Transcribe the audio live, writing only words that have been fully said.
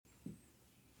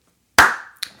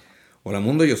Hola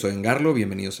mundo, yo soy Angarlo,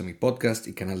 bienvenidos a mi podcast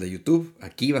y canal de YouTube.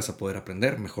 Aquí vas a poder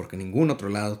aprender mejor que en ningún otro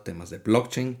lado temas de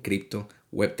blockchain, cripto,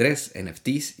 Web3,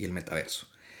 NFTs y el metaverso.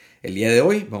 El día de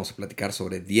hoy vamos a platicar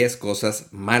sobre 10 cosas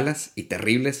malas y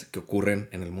terribles que ocurren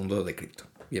en el mundo de cripto.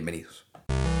 Bienvenidos.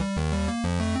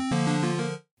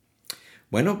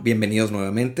 Bueno, bienvenidos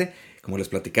nuevamente. Como les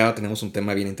platicaba, tenemos un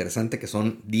tema bien interesante que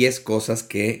son 10 cosas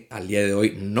que al día de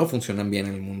hoy no funcionan bien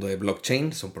en el mundo de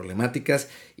blockchain, son problemáticas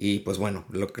y pues bueno,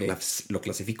 lo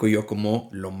clasifico yo como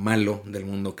lo malo del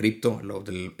mundo cripto,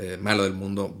 malo del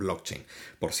mundo blockchain.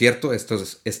 Por cierto,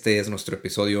 este es nuestro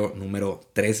episodio número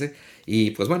 13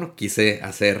 y pues bueno, quise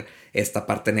hacer esta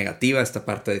parte negativa, esta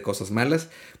parte de cosas malas,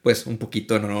 pues un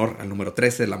poquito en honor al número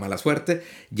 13, la mala suerte.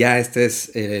 Ya este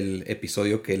es el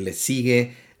episodio que le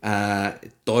sigue a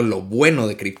todo lo bueno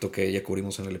de cripto que ya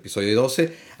cubrimos en el episodio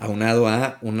 12, aunado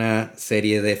a una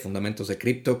serie de fundamentos de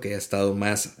cripto que ha estado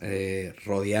más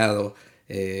rodeado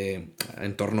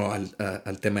en torno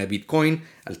al tema de Bitcoin,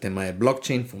 al tema de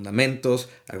blockchain, fundamentos,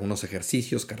 algunos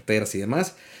ejercicios, carteras y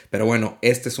demás. Pero bueno,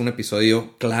 este es un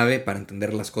episodio clave para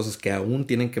entender las cosas que aún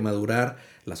tienen que madurar,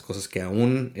 las cosas que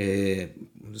aún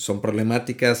son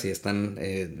problemáticas y están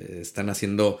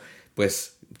haciendo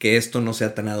pues que esto no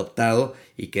sea tan adoptado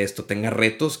y que esto tenga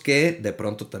retos que de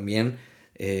pronto también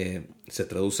se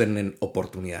traducen en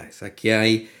oportunidades. Aquí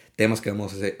hay temas que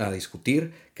vamos a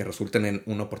discutir que resulten en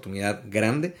una oportunidad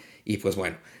grande y pues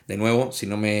bueno, de nuevo, si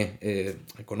no me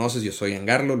conoces, yo soy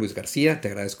Angarlo, Luis García, te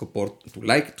agradezco por tu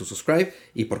like, tu subscribe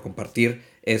y por compartir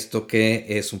esto que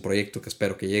es un proyecto que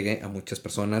espero que llegue a muchas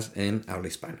personas en habla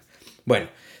hispana. Bueno,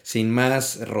 sin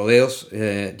más rodeos,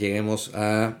 lleguemos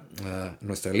a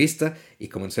nuestra lista y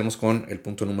comencemos con el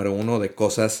punto número 1 de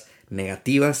cosas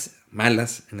negativas,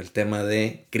 malas en el tema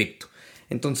de cripto.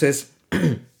 Entonces,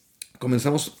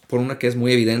 comenzamos por una que es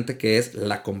muy evidente, que es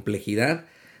la complejidad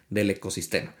del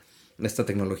ecosistema. Esta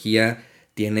tecnología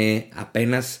tiene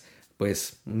apenas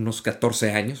pues unos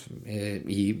 14 años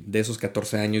y de esos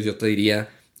 14 años yo te diría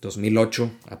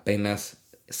 2008 apenas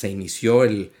se inició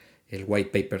el white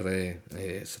paper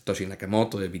de Satoshi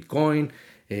Nakamoto de Bitcoin.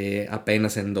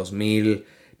 Apenas en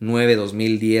 2009,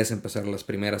 2010 empezaron las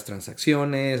primeras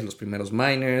transacciones, los primeros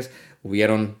miners.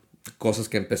 Hubieron cosas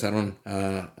que empezaron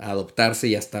a adoptarse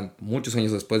y hasta muchos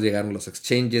años después llegaron los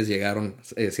exchanges, llegaron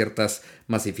ciertas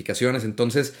masificaciones.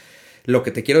 Entonces, lo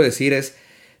que te quiero decir es,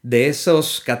 de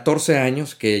esos 14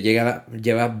 años que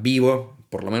lleva vivo,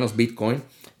 por lo menos Bitcoin,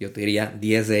 yo te diría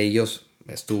 10 de ellos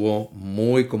estuvo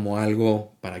muy como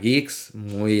algo para geeks,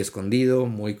 muy escondido,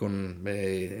 muy con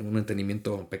un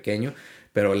entendimiento pequeño,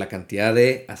 pero la cantidad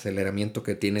de aceleramiento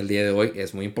que tiene el día de hoy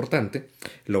es muy importante.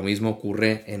 Lo mismo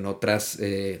ocurre en otras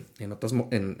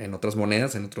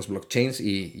monedas, en otros blockchains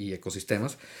y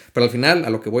ecosistemas, pero al final a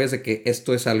lo que voy es de que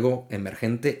esto es algo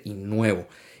emergente y nuevo.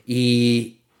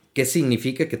 ¿Y qué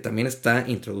significa? Que también está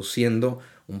introduciendo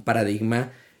un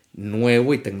paradigma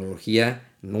nuevo y tecnología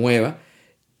nueva.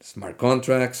 Smart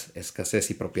contracts, escasez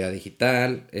y propiedad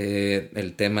digital,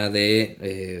 el tema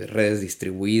de redes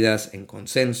distribuidas en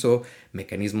consenso,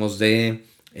 mecanismos de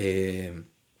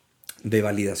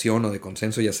validación o de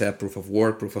consenso, ya sea proof of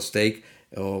work, proof of stake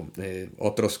o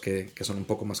otros que son un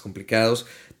poco más complicados,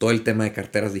 todo el tema de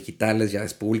carteras digitales,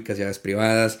 llaves públicas, llaves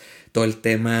privadas, todo el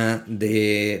tema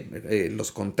de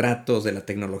los contratos, de la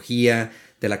tecnología,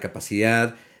 de la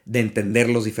capacidad de entender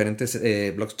los diferentes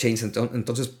blockchains.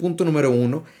 Entonces, punto número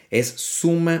 1 es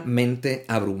sumamente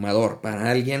abrumador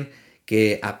para alguien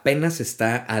que apenas se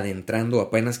está adentrando,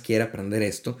 apenas quiere aprender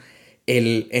esto,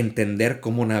 el entender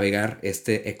cómo navegar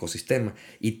este ecosistema.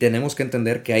 Y tenemos que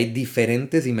entender que hay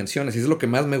diferentes dimensiones. Y es lo que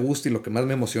más me gusta y lo que más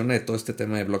me emociona de todo este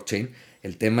tema de blockchain.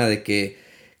 El tema de que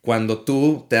cuando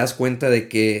tú te das cuenta de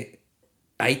que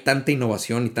hay tanta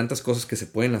innovación y tantas cosas que se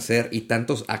pueden hacer y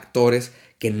tantos actores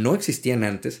que no existían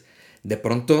antes, de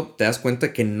pronto te das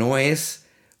cuenta que no es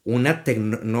una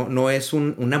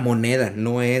moneda,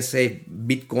 no es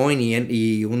Bitcoin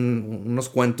y unos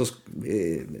cuantos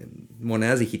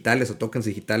monedas digitales o tokens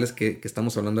digitales que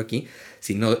estamos hablando aquí,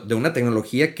 sino de una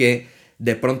tecnología que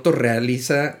de pronto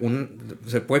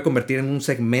se puede convertir en un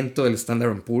segmento del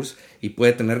Standard & Poor's y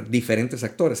puede tener diferentes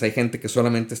actores. Hay gente que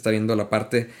solamente está viendo la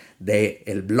parte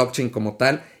del blockchain como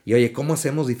tal y oye, ¿cómo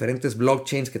hacemos diferentes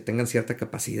blockchains que tengan cierta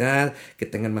capacidad, que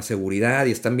tengan más seguridad?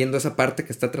 Y están viendo esa parte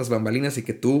que está tras bambalinas y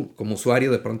que tú como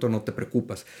usuario de pronto no te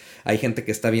preocupas. Hay gente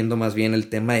que está viendo más bien el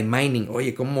tema de mining.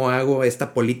 Oye, ¿cómo hago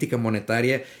esta política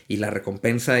monetaria y la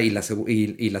recompensa y la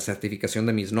certificación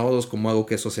de mis nodos? ¿Cómo hago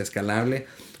que eso sea escalable?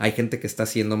 Hay gente que está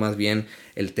haciendo más bien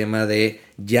el tema de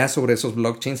ya sobre esos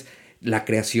blockchains la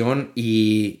creación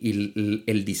y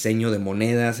el diseño de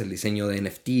monedas, el diseño de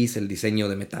NFTs, el diseño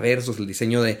de metaversos, el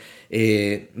diseño de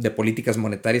políticas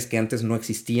monetarias que antes no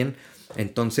existían.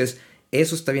 Entonces,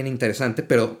 eso está bien interesante,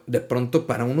 pero de pronto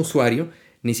para un usuario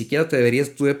ni siquiera te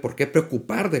deberías tú de por qué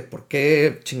preocupar, de por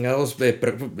qué chingados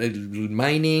el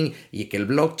mining y que el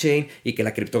blockchain y que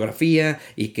la criptografía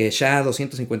y que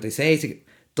SHA-256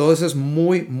 todo eso es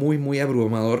muy, muy, muy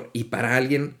abrumador. Y para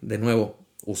alguien, de nuevo,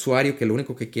 usuario que lo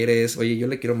único que quiere es, oye, yo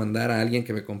le quiero mandar a alguien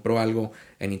que me compró algo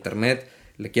en internet,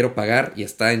 le quiero pagar y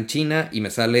está en China y me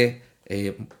sale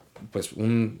pues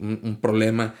un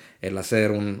problema el hacer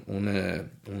un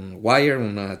wire,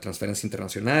 una transferencia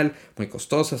internacional muy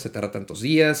costosa, se tarda tantos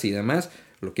días y demás,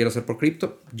 lo quiero hacer por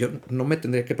cripto. Yo no me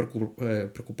tendría que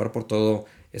preocupar por todo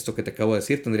esto que te acabo de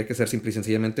decir, tendría que ser simple y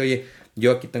sencillamente, oye,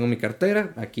 yo aquí tengo mi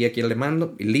cartera, aquí le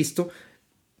mando y listo.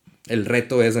 El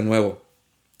reto es de nuevo,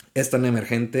 es tan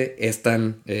emergente, es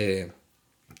tan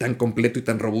completo y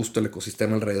tan robusto el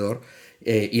ecosistema alrededor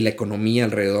y la economía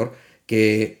alrededor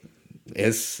que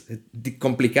es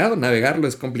complicado navegarlo,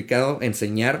 es complicado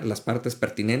enseñar las partes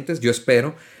pertinentes. Yo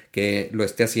espero que lo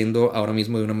esté haciendo ahora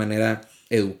mismo de una manera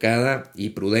educada y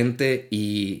prudente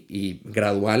y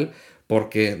gradual,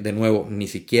 porque de nuevo, ni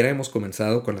siquiera hemos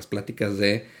comenzado con las pláticas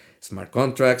de smart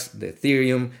contracts, de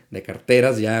Ethereum, de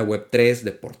carteras ya Web3,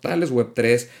 de portales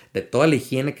Web3, de toda la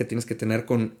higiene que tienes que tener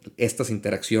con estas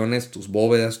interacciones, tus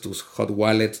bóvedas, tus hot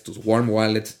wallets, tus warm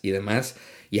wallets y demás.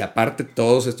 Y aparte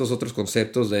todos estos otros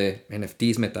conceptos de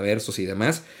NFTs, metaversos y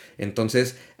demás.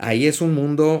 Entonces ahí es un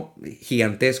mundo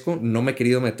gigantesco. No me he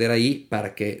querido meter ahí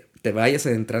para que te vayas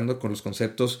adentrando con los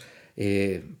conceptos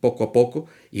poco a poco.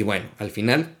 Y bueno, al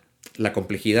final la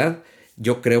complejidad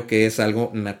yo creo que es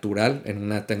algo natural en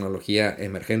una tecnología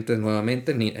emergente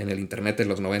nuevamente. En el internet de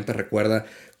los 90 recuerda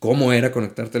cómo era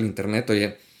conectarte al internet.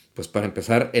 Oye, pues para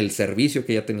empezar, el servicio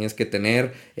que ya tenías que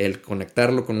tener, el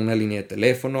conectarlo con una línea de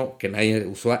teléfono que nadie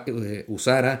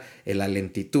usara, la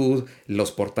lentitud,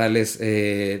 los portales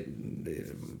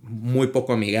muy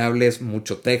poco amigables,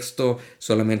 mucho texto,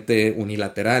 solamente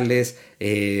unilaterales,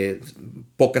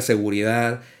 poca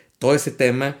seguridad, todo ese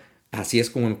tema. Así es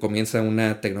como comienza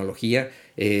una tecnología,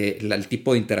 el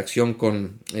tipo de interacción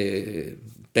con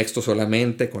texto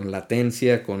solamente, con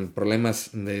latencia, con problemas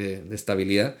de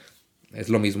estabilidad. Es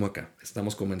lo mismo acá,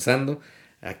 estamos comenzando.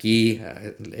 Aquí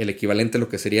el equivalente a lo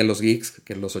que serían los geeks,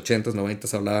 que en los 80s,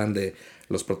 90s hablaban de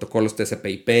los protocolos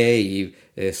TCP/IP y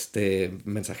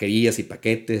mensajerías y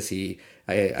paquetes y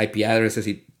IP addresses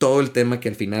y todo el tema que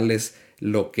al final es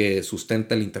lo que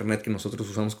sustenta el internet que nosotros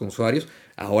usamos como usuarios.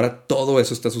 Ahora todo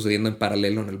eso está sucediendo en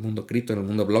paralelo en el mundo cripto, en el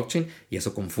mundo blockchain, y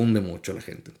eso confunde mucho a la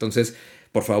gente. Entonces,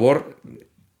 por favor,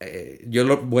 yo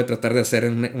lo voy a tratar de hacer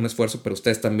un esfuerzo, pero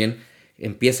ustedes también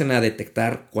empiecen a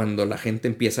detectar cuando la gente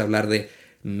empieza a hablar de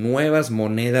nuevas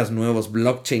monedas, nuevos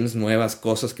blockchains, nuevas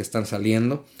cosas que están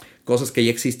saliendo, cosas que ya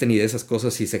existen, y de esas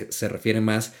cosas si se refiere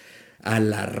más a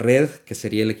la red, que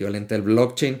sería el equivalente al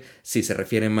blockchain, si se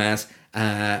refiere más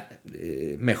a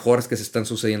mejoras que se están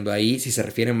sucediendo ahí, si se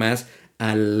refiere más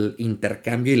al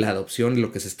intercambio y la adopción y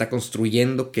lo que se está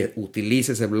construyendo que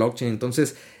utilice ese blockchain.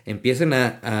 Entonces empiecen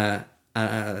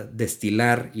a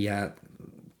destilar y a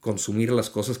consumir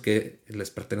las cosas que les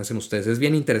pertenecen a ustedes. Es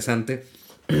bien interesante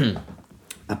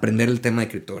aprender el tema de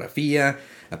criptografía,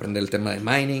 aprender el tema de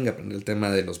mining, aprender el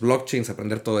tema de los blockchains,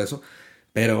 aprender todo eso,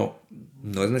 pero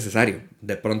no es necesario.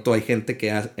 De pronto hay gente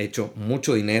que ha hecho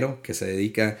mucho dinero, que se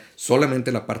dedica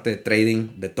solamente a la parte de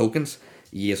trading de tokens,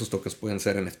 y esos tokens pueden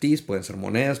ser NFTs, pueden ser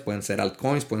monedas, pueden ser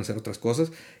altcoins, pueden ser otras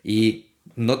cosas, y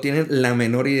no tienen la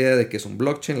menor idea de qué es un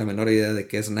blockchain, la menor idea de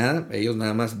qué es nada. Ellos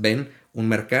nada más ven un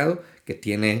mercado que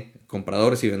tiene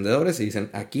compradores y vendedores y dicen,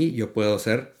 aquí yo puedo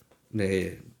hacer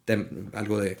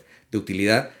algo de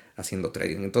utilidad haciendo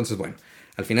trading. Entonces, bueno,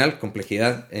 al final,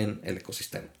 complejidad en el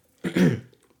ecosistema.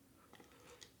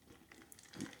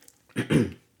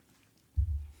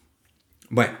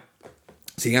 Bueno,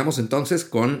 sigamos entonces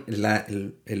con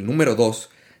el número 2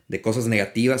 de cosas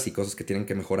negativas y cosas que tienen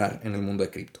que mejorar en el mundo de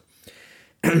cripto.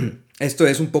 Esto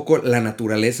es un poco la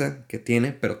naturaleza que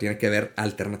tiene, pero tiene que haber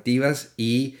alternativas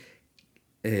y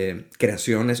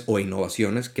creaciones o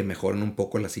innovaciones que mejoren un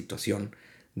poco la situación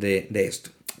de esto.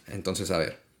 Entonces, a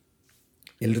ver,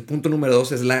 el punto número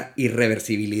 2 es la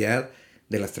irreversibilidad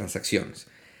de las transacciones.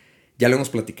 Ya lo hemos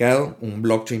platicado, un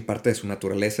blockchain, parte de su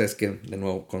naturaleza es que, de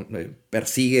nuevo,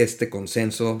 persigue este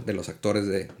consenso de los actores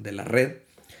de la red.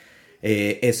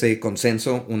 Ese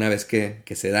consenso, una vez que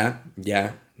se da,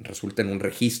 ya resulta en un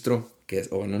registro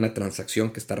o en una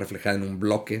transacción que está reflejada en un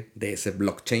bloque de ese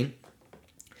blockchain.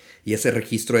 Y ese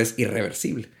registro es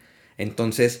irreversible.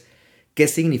 Entonces, ¿Qué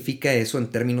significa eso en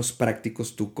términos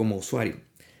prácticos tú como usuario?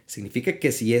 Significa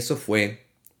que si eso fue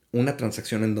una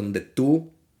transacción en donde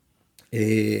tú,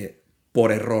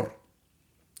 por error,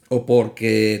 o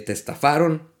porque te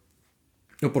estafaron,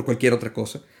 o por cualquier otra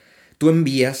cosa, tú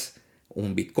envías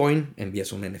un Bitcoin,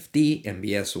 envías un NFT,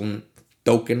 envías un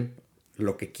token,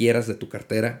 lo que quieras de tu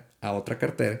cartera a otra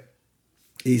cartera,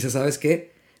 y dices, ¿sabes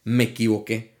qué? Me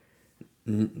equivoqué.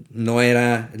 No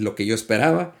era lo que yo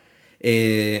esperaba.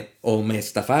 O me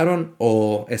estafaron,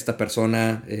 o esta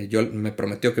persona yo me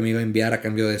prometió que me iba a enviar a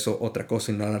cambio de eso otra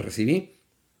cosa y no la recibí.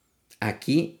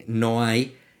 Aquí no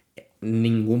hay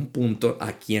ningún punto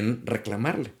a quien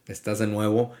reclamarle. Estás de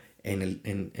nuevo en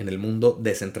el mundo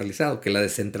descentralizado, que la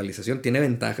descentralización tiene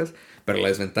ventajas, pero la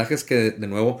desventaja es que, de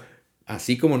nuevo,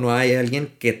 así como no hay alguien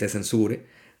que te censure,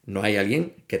 no hay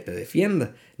alguien que te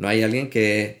defienda, no hay alguien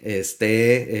que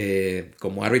esté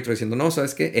como árbitro diciendo, no,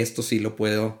 ¿sabes qué? Esto sí lo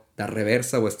puedo dar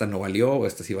reversa, o esta no valió, o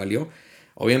esta sí valió.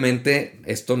 Obviamente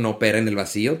esto no opera en el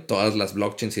vacío, todas las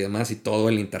blockchains y demás y todo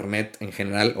el internet en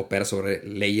general opera sobre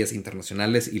leyes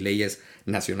internacionales y leyes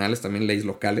nacionales, también leyes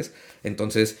locales.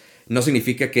 Entonces no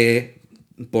significa que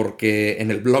porque en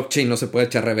el blockchain no se puede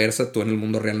echar reversa, tú en el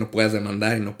mundo real no puedas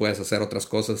demandar y no puedas hacer otras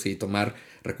cosas y tomar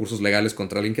recursos legales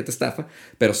contra alguien que te estafa,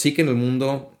 pero sí que en el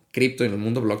mundo cripto y en el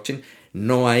mundo blockchain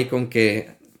no hay con que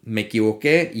me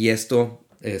equivoqué y esto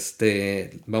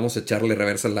vamos a echarle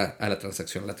reversa a la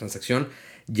transacción. La transacción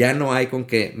ya no hay con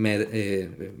que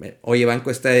oye banco,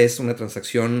 esta es una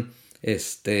transacción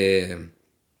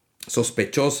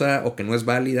sospechosa o que no es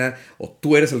válida, o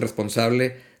tú eres el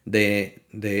responsable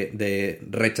de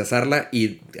rechazarla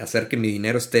y hacer que mi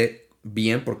dinero esté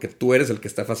bien porque tú eres el que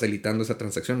está facilitando esa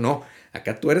transacción. No,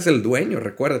 acá tú eres el dueño,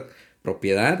 recuerda,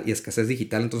 propiedad y escasez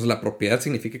digital. Entonces la propiedad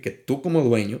significa que tú como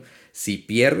dueño, si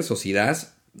pierdes o si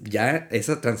das, ya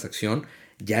esa transacción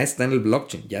ya está en el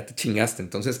blockchain, ya te chingaste.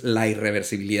 Entonces la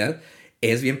irreversibilidad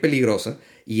es bien peligrosa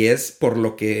y es por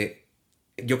lo que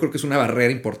yo creo que es una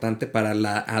barrera importante para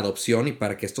la adopción y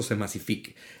para que esto se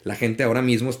masifique. La gente ahora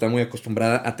mismo está muy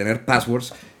acostumbrada a tener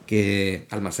passwords que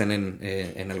almacenen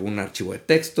en algún archivo de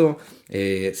texto.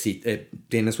 Si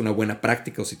tienes una buena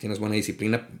práctica o si tienes buena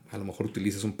disciplina, a lo mejor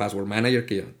utilizas un password manager,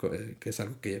 que es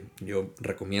algo que yo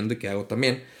recomiendo y que hago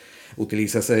también.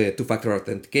 Utilizas two-factor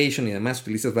authentication y demás,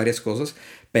 utilizas varias cosas,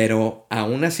 pero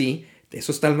aún así,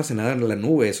 eso está almacenado en la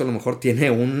nube. Eso a lo mejor tiene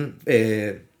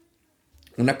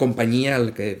una compañía a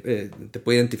la que te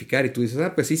puede identificar y tú dices,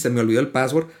 pues sí, se me olvidó el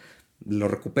password, lo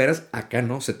recuperas. Acá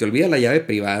no, se te olvida la llave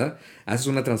privada, haces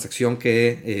una transacción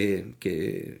que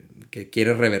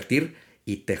quieres revertir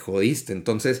y te jodiste.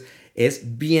 Entonces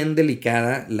es bien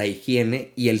delicada la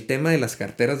higiene y el tema de las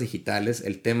carteras digitales,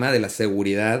 el tema de la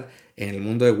seguridad en el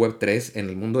mundo de Web3, en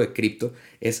el mundo de cripto,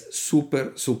 es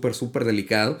súper, súper, súper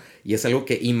delicado y es algo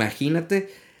que, imagínate,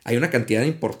 hay una cantidad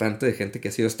importante de gente que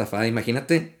ha sido estafada.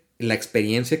 Imagínate la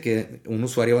experiencia que un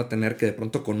usuario va a tener que de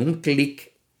pronto con un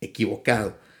clic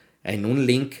equivocado en un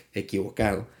link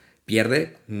equivocado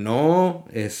pierde no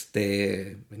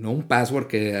un password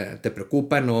que te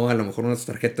preocupa, no a lo mejor unas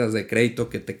tarjetas de crédito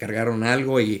que te cargaron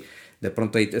algo y de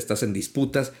pronto ahí estás en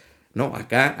disputas. No,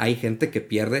 acá hay gente que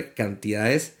pierde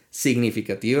cantidades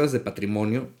significativas de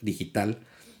patrimonio digital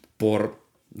por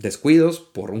descuidos,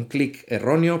 por un clic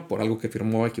erróneo, por algo que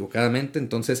firmó equivocadamente.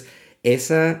 Entonces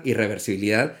esa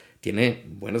irreversibilidad tiene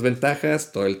buenas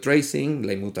ventajas, todo el tracing,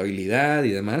 la inmutabilidad y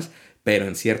demás, pero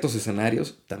en ciertos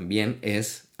escenarios también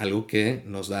es algo que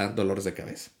nos da dolores de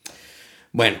cabeza.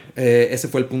 Bueno, ese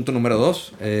fue el punto número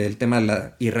 2, el tema de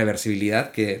la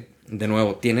irreversibilidad, que de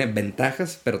nuevo tiene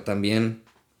ventajas, pero también,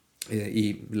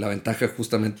 y la ventaja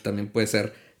justamente también puede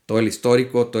ser todo el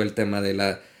histórico, todo el tema de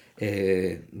la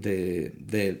el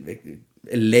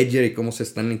ledger y cómo se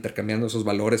están intercambiando esos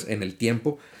valores en el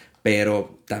tiempo,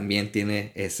 pero también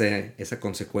tiene esa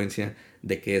consecuencia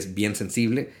de que es bien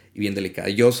sensible y bien delicada.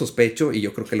 Yo sospecho y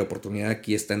yo creo que la oportunidad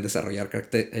aquí está en desarrollar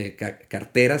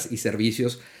carteras y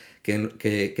servicios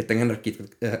que tengan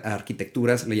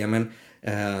arquitecturas, le llaman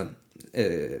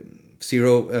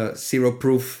zero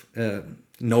proof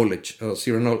knowledge, o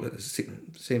zero knowledge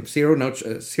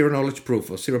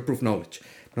proof, o zero proof knowledge,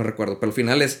 no recuerdo, pero al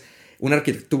final es una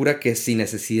arquitectura que sin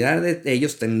necesidad de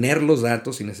ellos tener los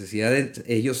datos, sin necesidad de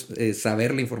ellos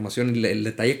saber la información y el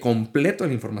detalle completo de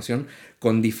la información,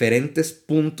 con diferentes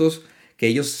puntos que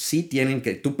ellos sí tienen,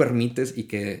 que tú permites y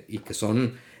que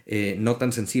son no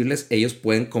tan sensibles, ellos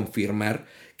pueden confirmar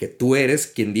que tú eres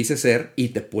quien dice ser y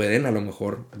te pueden a lo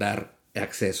mejor dar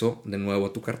acceso de nuevo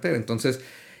a tu cartera. Entonces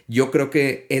yo creo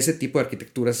que ese tipo de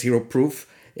arquitecturas zero proof,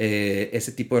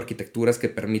 ese tipo de arquitecturas que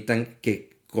permitan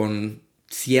que con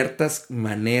ciertas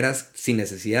maneras, sin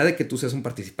necesidad de que tú seas un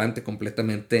participante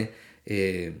completamente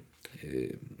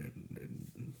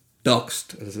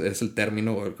doxed, es el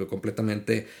término,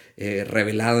 completamente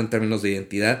revelado en términos de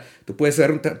identidad. Tú puedes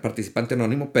ser un participante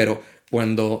anónimo, pero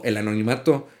cuando el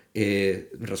anonimato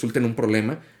resulta en un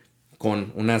problema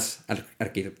con unas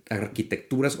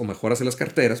arquitecturas o mejoras en las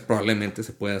carteras, probablemente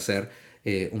se puede hacer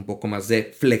un poco más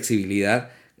de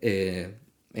flexibilidad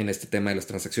en este tema de las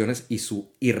transacciones y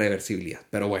su irreversibilidad.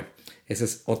 Pero bueno, ese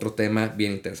es otro tema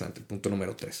bien interesante, el punto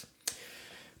número 3.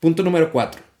 Punto número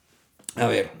 4. A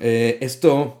ver,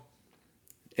 esto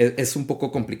es un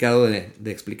poco complicado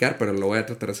de explicar, pero lo voy a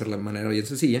tratar de hacer de manera bien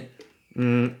sencilla.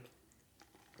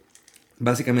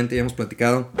 Básicamente ya hemos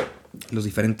platicado los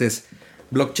diferentes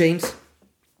blockchains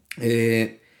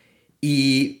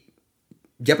y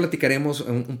ya platicaremos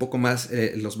un poco más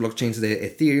los blockchains de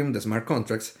Ethereum, de smart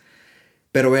contracts,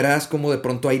 pero verás cómo de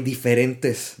pronto hay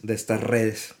diferentes de estas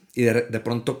redes y de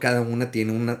pronto cada una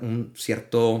tiene un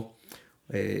cierto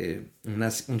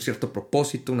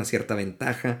propósito, una cierta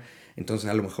ventaja. Entonces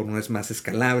a lo mejor uno es más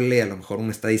escalable, a lo mejor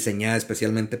uno está diseñada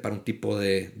especialmente para un tipo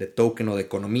de token o de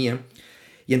economía.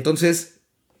 Y entonces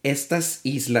estas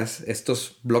islas,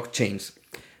 estos blockchains,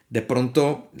 de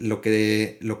pronto lo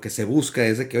que se busca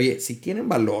es de que, oye, si tienen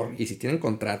valor y si tienen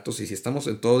contratos y si estamos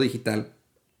en todo digital,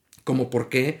 ¿cómo por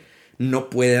qué no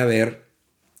puede haber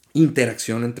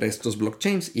interacción entre estos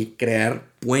blockchains y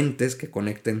crear puentes que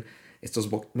conecten estos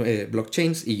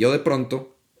blockchains? Y yo de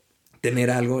pronto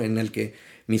tener algo en el que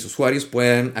mis usuarios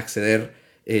puedan acceder,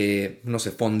 no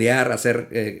sé, fondear,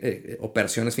 hacer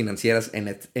operaciones financieras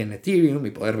en Ethereum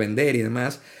y poder vender y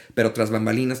demás, pero tras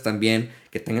bambalinas también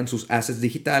que tengan sus assets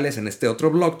digitales en este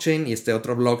otro blockchain y este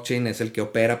otro blockchain es el que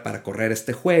opera para correr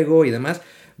este juego y demás.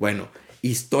 Bueno,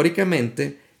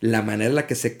 históricamente la manera en la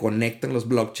que se conectan los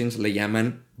blockchains le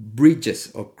llaman bridges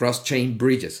o cross-chain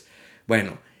bridges.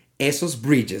 Bueno, esos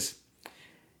bridges,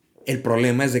 el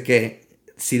problema es de que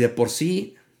si de por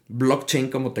sí blockchain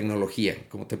como tecnología,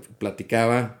 como te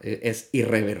platicaba, es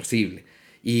irreversible.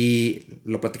 Y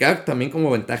lo platicaba también como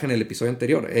ventaja en el episodio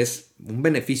anterior. Es un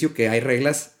beneficio que hay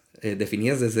reglas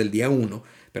definidas desde el día 1,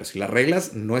 pero si las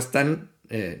reglas no están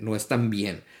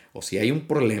bien, o si hay un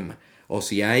problema, o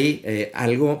si hay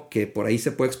algo que por ahí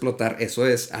se puede explotar, eso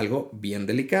es algo bien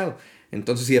delicado.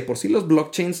 Entonces, si de por sí los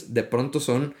blockchains de pronto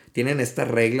tienen estas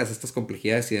reglas, estas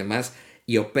complejidades y demás,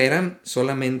 y operan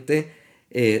solamente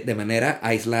de manera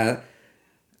aislada,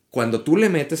 cuando tú le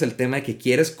metes el tema de que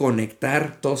quieres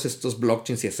conectar todos estos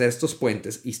blockchains y hacer estos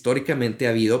puentes, históricamente ha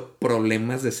habido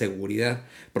problemas de seguridad,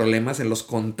 problemas en los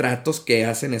contratos que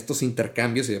hacen estos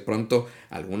intercambios y de pronto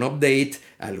algún update,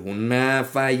 alguna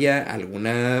falla,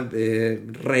 alguna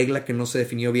regla que no se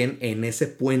definió bien en ese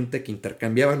puente que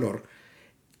intercambia valor,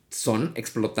 son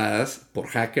explotadas por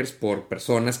hackers, por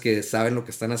personas que saben lo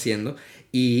que están haciendo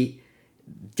y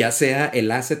ya sea el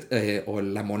asset o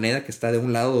la moneda que está de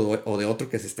un lado o de otro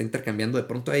que se está intercambiando, de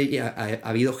pronto ha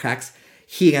habido hacks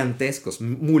gigantescos,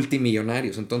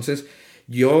 multimillonarios. Entonces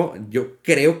yo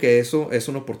creo que eso es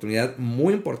una oportunidad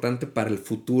muy importante para el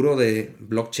futuro de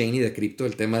blockchain y de cripto,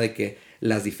 el tema de que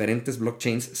las diferentes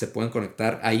blockchains se pueden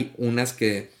conectar. Hay unas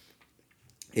que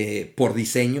por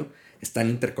diseño están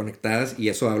interconectadas y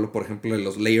eso hablo por ejemplo de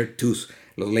los Layer 2s.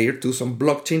 Los Layer 2 son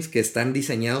blockchains que están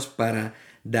diseñados para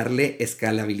darle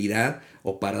escalabilidad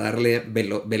o para darle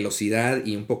velocidad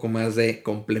y un poco más de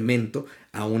complemento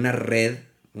a una red,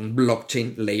 un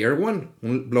blockchain layer 1.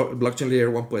 Un blockchain layer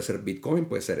 1 puede ser Bitcoin,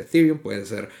 puede ser Ethereum, puede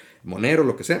ser Monero,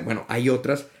 lo que sea. Bueno, hay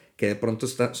otras que de pronto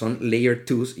son layer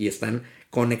 2s y están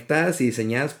conectadas y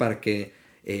diseñadas para que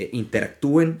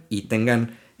interactúen y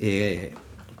tengan,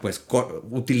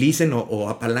 utilicen o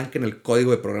apalanquen el código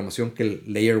de programación que el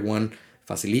layer 1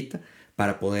 facilita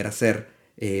para poder hacer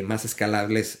más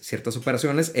escalables ciertas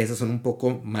operaciones. Esas son un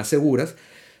poco más seguras,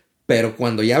 pero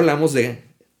cuando ya hablamos de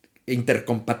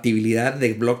intercompatibilidad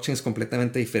de blockchains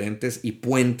completamente diferentes y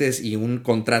puentes y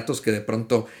contratos que de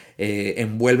pronto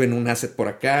envuelven un asset por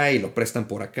acá y lo prestan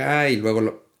por acá y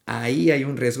luego ahí hay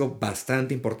un riesgo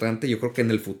bastante importante. Yo creo que en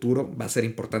el futuro va a ser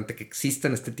importante que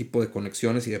existan este tipo de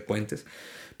conexiones y de puentes,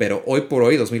 pero hoy por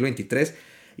hoy, 2023,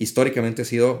 históricamente ha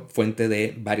sido fuente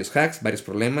de varios hacks, varios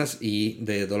problemas y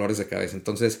de dolores de cabeza.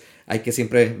 Entonces hay que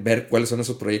siempre ver cuáles son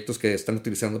esos proyectos que están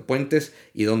utilizando puentes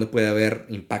y dónde puede haber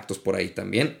impactos por ahí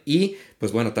también. Y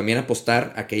pues bueno, también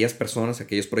apostar a aquellas personas, a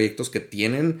aquellos proyectos que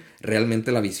tienen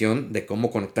realmente la visión de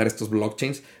cómo conectar estos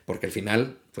blockchains, porque al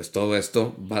final pues todo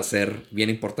esto va a ser bien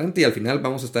importante y al final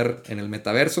vamos a estar en el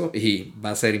metaverso y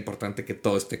va a ser importante que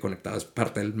todo esté conectado. Es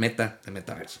parte del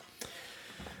metaverso.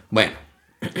 Bueno.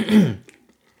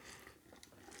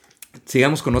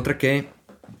 Sigamos con otra que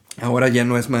ahora ya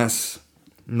no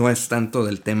es tanto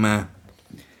del tema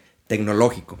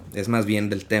tecnológico, es más bien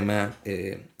del tema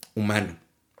humano.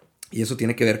 Y eso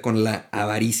tiene que ver con la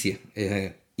avaricia.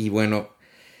 Y bueno,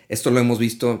 esto lo hemos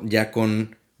visto ya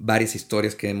con varias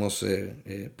historias que hemos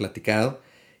platicado.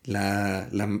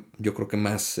 Yo creo que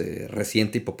más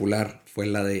reciente y popular fue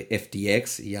la de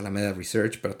FTX y Alameda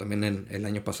Research, pero también en el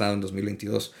año pasado, en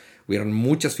 2022, hubieron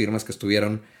muchas firmas que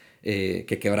estuvieron,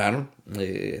 que quebraron.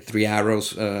 Three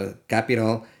Arrows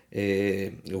Capital,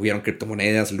 hubieron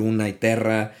criptomonedas, Luna y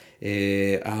Terra.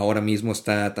 Ahora mismo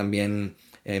está también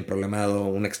problemado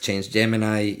un exchange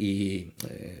Gemini y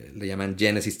le llaman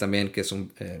Genesis también, que es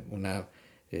una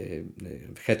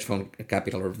hedge fund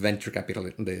capital o venture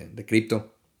capital de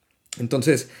cripto.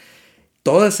 Entonces,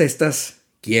 todas estas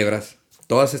quiebras,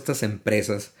 todas estas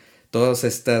empresas, todas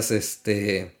estas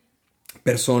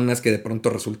personas que de pronto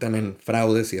resultan en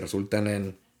fraudes y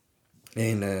resultan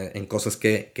en cosas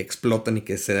que explotan y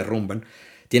que se derrumban,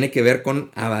 tiene que ver con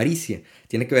avaricia,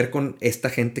 tiene que ver con esta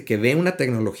gente que ve una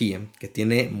tecnología que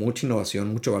tiene mucha innovación,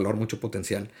 mucho valor, mucho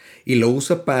potencial y lo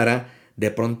usa para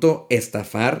de pronto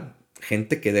estafar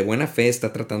gente que de buena fe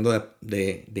está tratando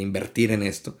de invertir en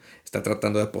esto, está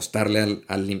tratando de apostarle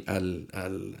al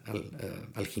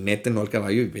jinete, no al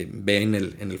caballo, y ve en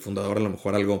el fundador a lo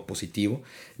mejor algo positivo,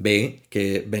 ve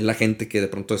en la gente que de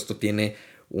pronto esto tiene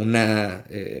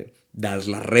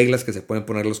las reglas que se pueden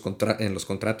poner en los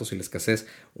contratos y la escasez,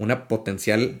 una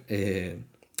potencial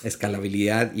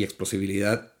escalabilidad y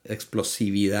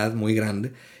explosividad muy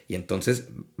grande, y entonces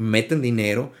meten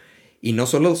dinero, y no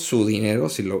solo su dinero,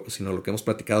 sino lo que hemos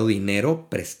platicado, dinero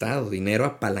prestado, dinero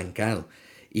apalancado.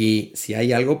 Y si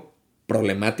hay algo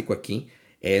problemático aquí,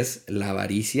 es la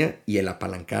avaricia y el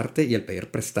apalancarte y el pedir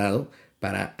prestado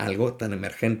para algo tan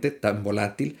emergente, tan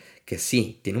volátil, que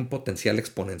sí, tiene un potencial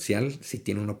exponencial, sí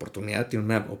tiene una oportunidad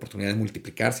de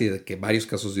multiplicarse y de que varios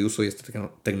casos de uso y esta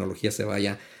tecnología se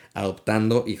vaya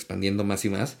adoptando y expandiendo más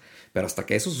y más. Pero hasta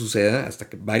que eso suceda, hasta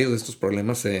que varios de estos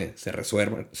problemas se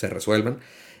resuelvan,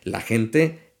 la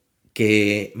gente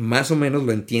que más o menos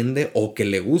lo entiende o que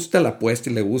le gusta la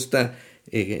apuesta y le gusta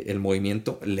el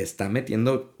movimiento, le está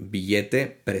metiendo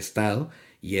billete prestado,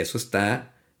 y eso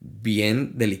está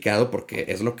bien delicado porque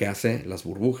es lo que hace las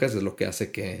burbujas, es lo que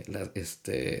hace que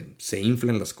se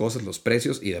inflen las cosas, los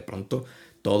precios, y de pronto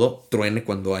todo truene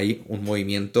cuando hay un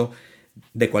movimiento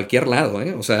de cualquier lado,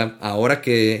 ¿eh? O sea, ahora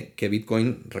que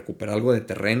Bitcoin recupera algo de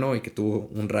terreno y que tuvo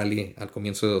un rally al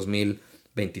comienzo de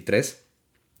 2023,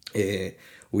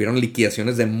 hubieron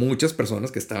liquidaciones de muchas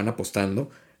personas que estaban apostando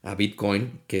a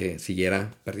Bitcoin que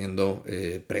siguiera perdiendo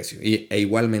precio. E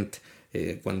igualmente,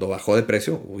 cuando bajó de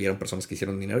precio, hubieron personas que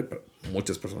hicieron dinero y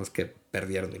muchas personas que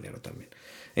perdieron dinero también.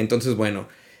 Entonces, bueno,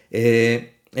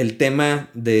 el tema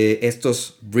de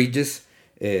estos bridges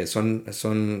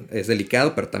es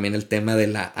delicado, pero también el tema de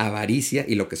la avaricia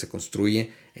y lo que se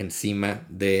construye encima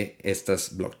de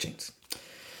estas blockchains.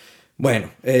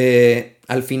 Bueno,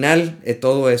 al final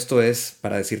todo esto es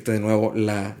para decirte de nuevo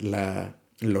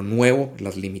lo nuevo,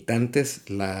 las limitantes,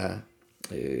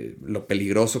 lo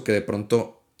peligroso que de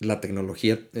pronto la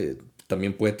tecnología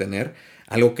también puede tener.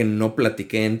 Algo que no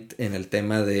platiqué en el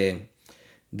tema de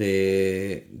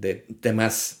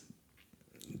temas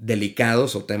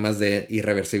delicados o temas de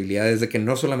irreversibilidad, es de que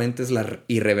no solamente es la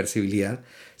irreversibilidad,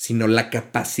 sino la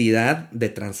capacidad de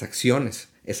transacciones.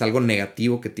 Es algo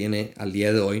negativo que tiene al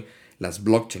día de hoy las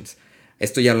blockchains.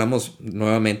 Esto ya hablamos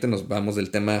nuevamente, nos vamos del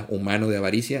tema humano de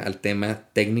avaricia al tema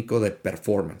técnico de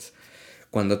performance.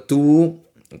 Cuando tú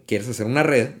quieres hacer una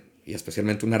red, y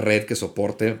especialmente una red que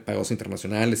soporte pagos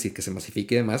internacionales y que se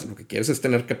masifique y demás, lo que quieres es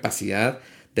tener capacidad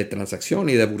de transacción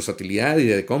y de versatilidad y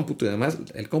de cómputo y demás.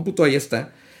 El cómputo ahí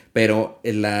está, pero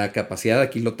la capacidad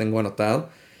aquí lo tengo anotado.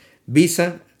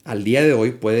 Visa al día de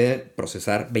hoy puede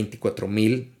procesar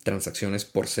 24,000 transacciones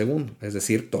por segundo, es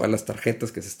decir, todas las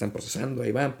tarjetas que se están procesando,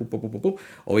 ahí van,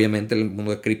 Obviamente el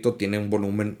mundo de cripto tiene un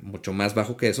volumen mucho más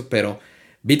bajo que eso, pero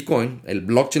Bitcoin, el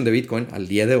blockchain de Bitcoin, al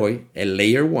día de hoy, el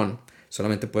Layer 1,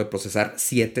 solamente puede procesar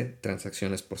 7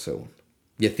 transacciones por segundo.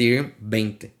 Y Ethereum,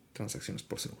 20 transacciones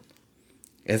por segundo.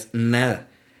 Es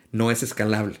nada, no es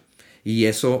escalable. Y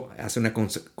eso hace una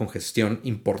congestión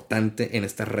importante en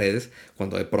estas redes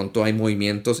cuando de pronto hay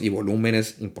movimientos y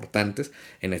volúmenes importantes.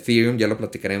 En Ethereum, ya lo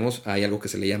platicaremos, hay algo que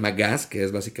se le llama gas, que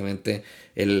es básicamente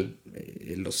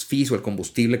los fees o el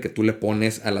combustible que tú le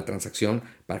pones a la transacción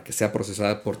para que sea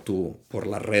procesada por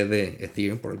la red de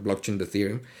Ethereum, por el blockchain de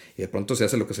Ethereum. Y de pronto se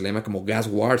hace lo que se le llama como gas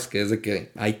wars, que es de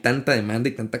que hay tanta demanda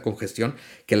y tanta congestión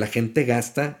que la gente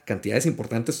gasta cantidades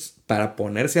importantes para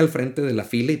ponerse al frente de la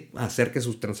fila y hacer que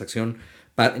su transacción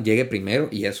llegue primero,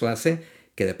 y eso hace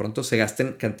que de pronto se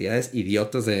gasten cantidades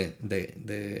idiotas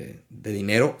de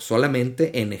dinero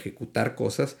solamente en ejecutar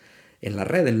cosas en la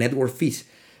red, en network fees.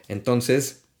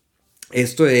 Entonces,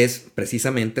 esto es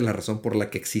precisamente la razón por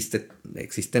la que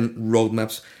existen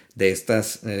roadmaps de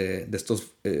estos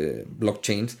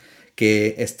blockchains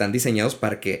que están diseñados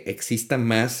para que exista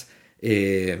más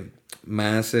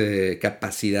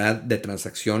capacidad de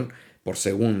transacción por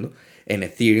segundo. En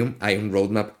Ethereum hay un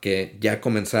roadmap que ya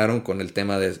comenzaron con el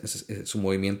tema de su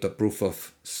movimiento Proof of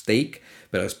Stake,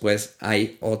 pero después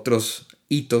hay otros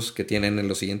hitos que tienen en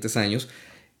los siguientes años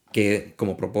que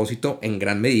como propósito en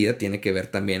gran medida tiene que ver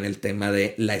también el tema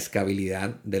de la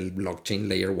escalabilidad del blockchain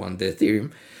Layer 1 de Ethereum,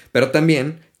 pero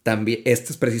también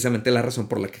esta es precisamente la razón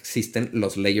por la que existen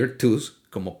los Layer 2s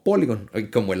como Polygon,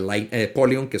 como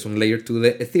Polygon, que es un Layer 2 de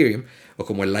Ethereum, o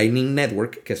como el Lightning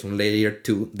Network, que es un Layer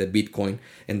 2 de Bitcoin,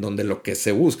 en donde lo que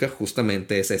se busca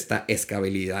justamente es esta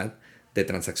escalabilidad de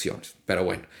transacciones. Pero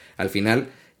bueno, al final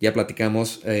ya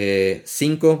platicamos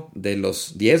 5 de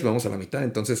los 10, vamos a la mitad.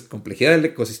 Entonces, complejidad del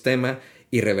ecosistema,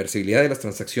 irreversibilidad de las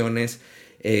transacciones,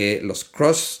 los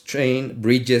cross-chain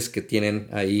bridges que tienen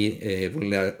ahí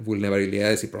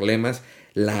vulnerabilidades y problemas,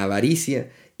 la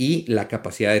avaricia y la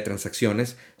capacidad de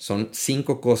transacciones. Son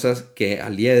 5 cosas que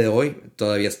al día de hoy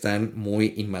todavía están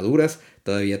muy inmaduras,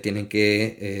 todavía tienen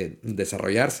que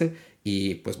desarrollarse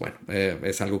y pues bueno,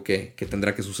 es algo que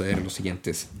tendrá que suceder en los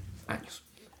siguientes años.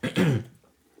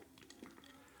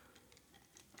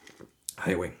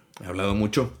 Ay, güey, he hablado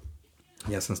mucho.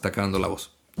 Ya se me está acabando la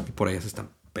voz. Y por allá se están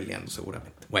peleando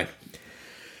seguramente. Bueno.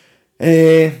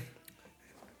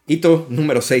 Hito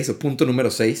número 6 o punto número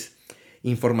 6.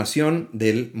 Información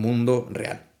del mundo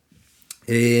real.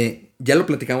 Ya lo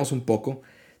platicamos un poco.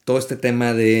 Todo este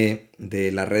tema de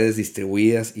las redes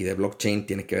distribuidas y de blockchain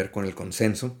tiene que ver con el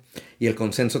consenso. Y el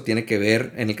consenso tiene que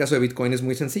ver, en el caso de Bitcoin es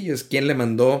muy sencillo. Es quién le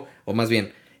mandó, o más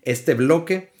bien, este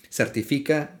bloque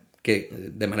certifica que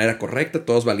de manera correcta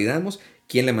todos validamos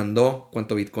quién le mandó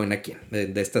cuánto Bitcoin a quién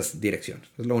de estas direcciones.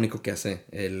 Es lo único que hace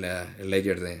el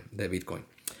ledger de Bitcoin.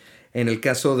 En el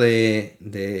caso de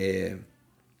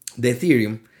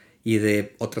Ethereum y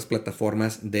de otras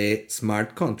plataformas de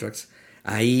smart contracts,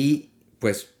 ahí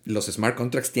pues los smart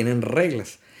contracts tienen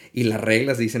reglas. Y las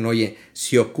reglas dicen, oye,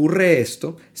 si ocurre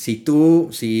esto,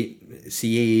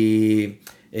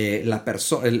 la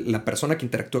persona que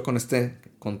interactúa con este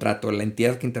contrato, la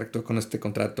entidad que interactúa con este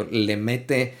contrato, le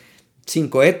mete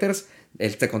 5 ethers,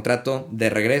 este contrato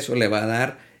de regreso le va a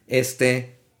dar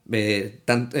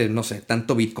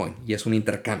tanto Bitcoin, y es un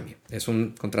intercambio, es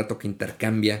un contrato que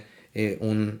intercambia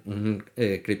un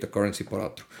cryptocurrency por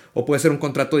otro. O puede ser un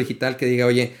contrato digital que diga,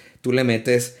 oye, tú le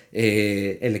metes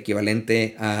el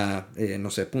equivalente a,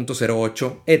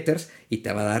 0.08 ethers y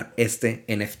te va a dar este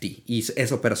NFT. Y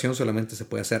esa operación solamente se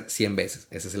puede hacer 100 veces.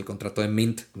 Ese es el contrato de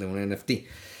mint de un NFT.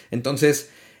 Entonces,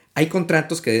 hay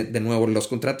contratos que, de nuevo, los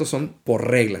contratos son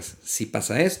por reglas. Si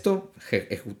pasa esto,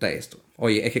 ejecuta esto.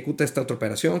 Oye, ejecuta esta otra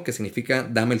operación, que significa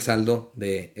dame el saldo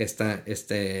de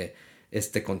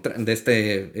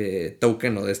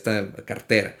token o de esta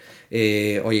cartera.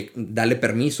 Oye, dale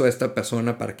permiso a esta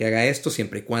persona para que haga esto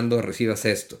siempre y cuando recibas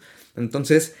esto.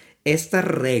 Entonces, estas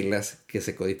reglas que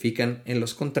se codifican en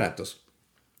los contratos,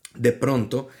 de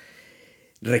pronto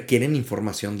requieren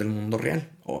información del mundo real.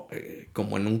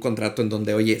 Como en un contrato en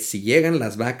donde, oye, si llegan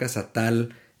las vacas a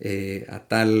tal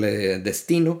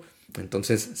destino,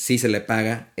 entonces sí se le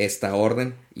paga esta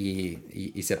orden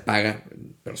y se paga,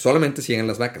 pero solamente si llegan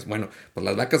las vacas. Bueno, pues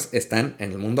las vacas están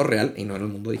en el mundo real y no en el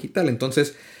mundo digital.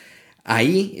 Entonces,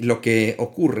 ahí lo que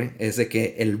ocurre es de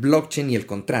que el blockchain y el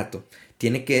contrato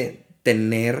tiene que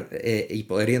tener y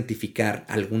poder identificar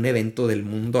algún evento del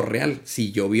mundo real.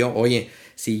 Si llovió, oye,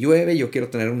 si llueve, yo quiero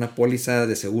tener una póliza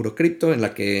de seguro cripto en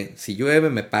la que si llueve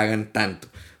me pagan tanto.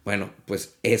 Bueno,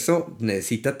 pues eso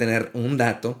necesita tener un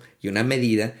dato y una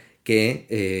medida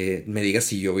que me diga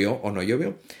si llovió o no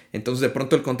llovió. Entonces, de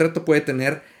pronto el contrato puede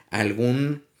tener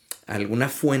alguna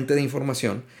fuente de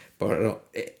información, pero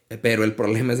el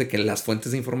problema es de que las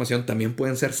fuentes de información también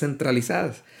pueden ser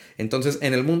centralizadas. Entonces,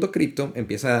 en el mundo cripto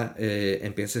empieza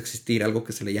a existir algo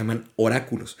que se le llaman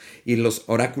oráculos. Y los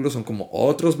oráculos son como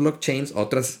otros blockchains,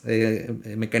 otros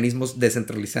mecanismos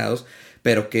descentralizados,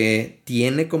 pero que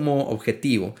tiene como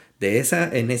objetivo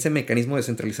en ese mecanismo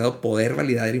descentralizado poder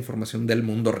validar información del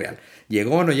mundo real.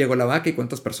 ¿Llegó o no llegó la vaca? ¿Y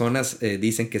cuántas personas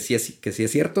dicen que sí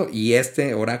es cierto? Y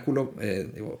este oráculo,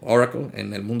 Oracle,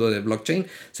 en el mundo de blockchain,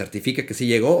 certifica que sí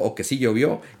llegó o que sí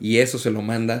llovió, y eso se lo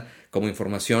manda como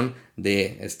información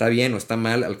de está bien o está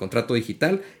mal al contrato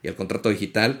digital, y el contrato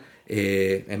digital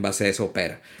en base a eso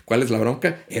opera. ¿Cuál es la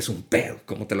bronca? Es un pedo,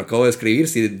 como te lo acabo de describir.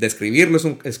 Si describirlo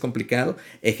es complicado,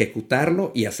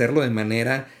 ejecutarlo y hacerlo de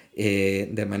manera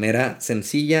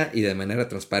sencilla y de manera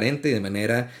transparente y de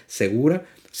manera segura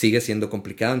sigue siendo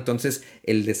complicado. Entonces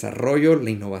el desarrollo, la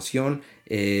innovación,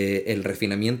 el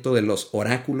refinamiento de los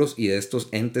oráculos y de estos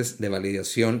entes de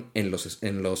validación en los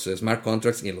smart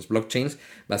contracts y en los blockchains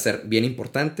va a ser bien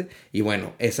importante. Y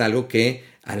bueno, es algo que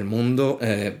al mundo,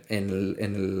 en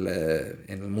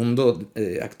el mundo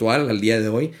actual, al día de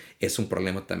hoy, es un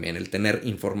problema también. El tener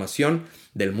información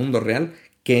del mundo real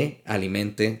que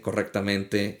alimente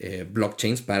correctamente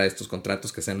blockchains para estos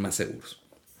contratos que sean más seguros.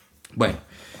 Bueno,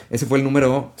 ese fue el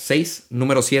número 6.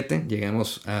 Número 7,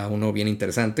 llegamos a uno bien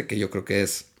interesante que yo creo que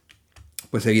es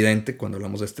pues evidente cuando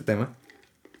hablamos de este tema,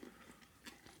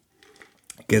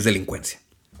 que es delincuencia.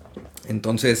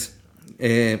 Entonces,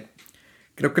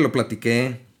 creo que lo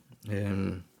platiqué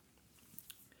en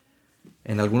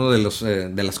alguno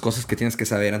de las cosas que tienes que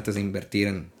saber antes de invertir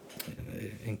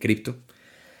en cripto.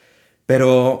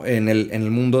 Pero en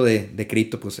el mundo de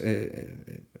cripto, pues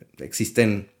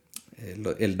existen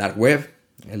el dark web.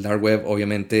 El dark web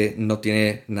obviamente no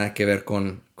tiene nada que ver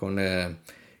con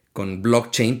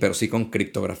blockchain, pero sí con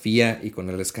criptografía y con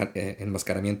el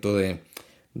enmascaramiento de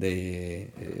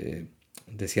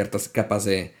ciertas capas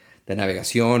de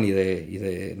navegación y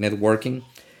de networking.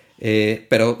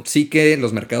 Pero sí que en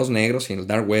los mercados negros y en el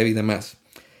dark web y demás,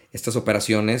 estas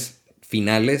operaciones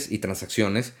finales y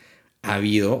transacciones, ha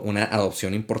habido una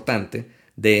adopción importante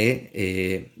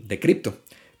de cripto.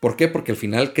 ¿Por qué? Porque al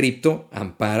final cripto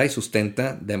ampara y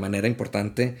sustenta de manera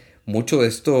importante mucho de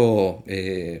esto,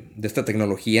 de esta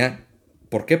tecnología.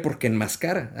 ¿Por qué? Porque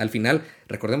enmascara. Al final,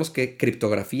 recordemos que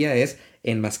criptografía es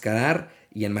enmascarar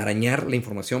y enmarañar la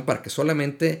información para que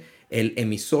solamente el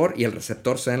emisor y el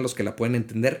receptor sean los que la pueden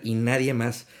entender y nadie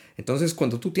más. Entonces,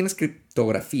 cuando tú tienes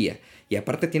criptografía y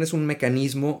aparte tienes un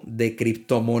mecanismo de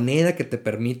criptomoneda que te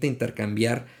permite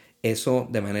intercambiar eso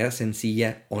de manera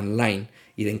sencilla online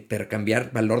y de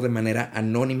intercambiar valor de manera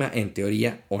anónima, en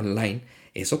teoría online,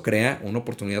 eso crea una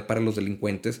oportunidad para los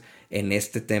delincuentes en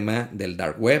este tema del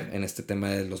dark web, en este tema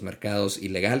de los mercados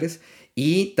ilegales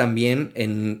y también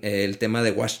en el tema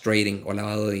de wash trading o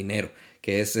lavado de dinero,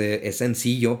 que es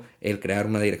sencillo el crear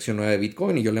una dirección nueva de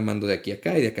Bitcoin y yo le mando de aquí a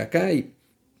acá y de acá a acá y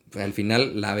al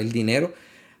final lave el dinero.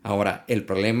 Ahora, el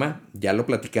problema, ya lo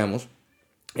platicamos,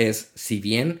 es si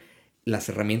bien las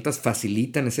herramientas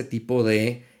facilitan ese tipo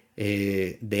de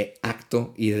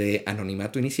acto y de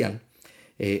anonimato inicial,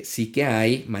 sí que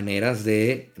hay maneras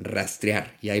de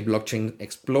rastrear y hay blockchain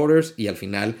explorers y al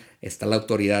final está la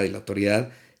autoridad y la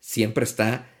autoridad siempre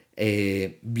está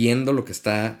viendo lo que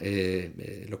está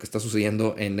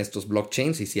sucediendo en estos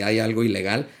blockchains y si hay algo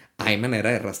ilegal hay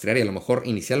manera de rastrear y a lo mejor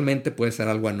inicialmente puede ser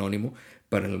algo anónimo,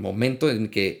 pero en el momento en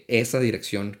que esa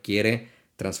dirección quiere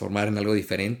transformar en algo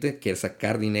diferente, quiere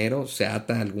sacar dinero, se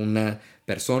ata a alguna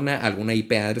persona, alguna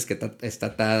IP address que está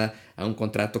atada a un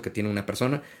contrato que tiene una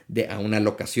persona, a una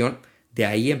locación, de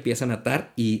ahí empiezan a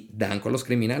atar y dan con los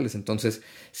criminales. Entonces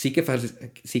sí que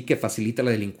facilita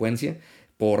la delincuencia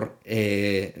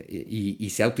y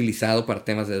se ha utilizado para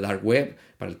temas de dark web,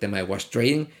 para el tema de wash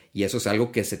trading, y eso es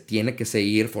algo que se tiene que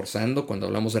seguir forzando cuando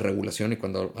hablamos de regulación y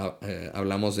cuando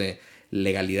hablamos de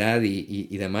legalidad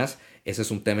y demás. Ese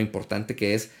es un tema importante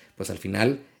que es, pues al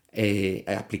final,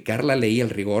 aplicar la ley y el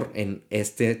rigor en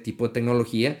este tipo de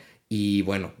tecnología. Y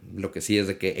bueno, lo que sí es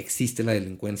de que existe la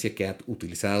delincuencia que ha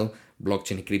utilizado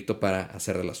blockchain y cripto para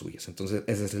hacer de las suyas. Entonces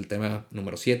ese es el tema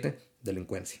número 7,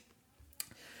 delincuencia.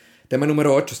 Tema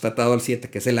número 8 está atado al 7,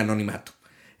 que es el anonimato.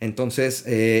 Entonces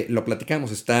lo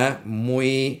platicamos, está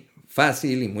muy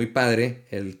fácil y muy padre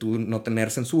el tú no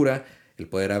tener censura, el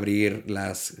poder abrir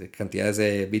las cantidades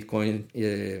de Bitcoin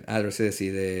addresses y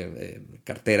de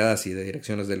carteras y de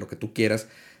direcciones de lo que tú quieras,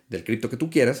 del cripto que tú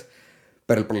quieras.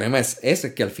 Pero el problema es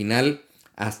ese, que al final,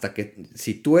 hasta que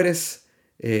si tú eres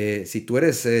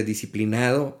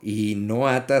disciplinado y no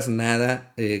atas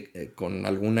nada con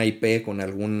alguna IP, con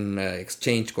algún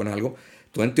exchange, con algo,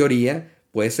 tú en teoría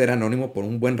puedes ser anónimo por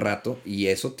un buen rato y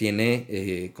eso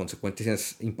tiene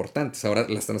consecuencias importantes. Ahora,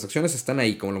 las transacciones están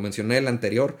ahí, como lo mencioné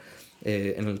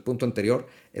en el punto anterior,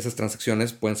 esas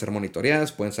transacciones pueden ser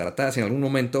monitoreadas, pueden ser atadas y en algún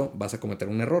momento vas a cometer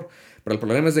un error. Pero el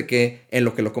problema es de que en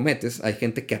lo que lo cometes hay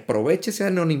gente que aprovecha ese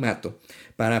anonimato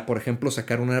para, por ejemplo,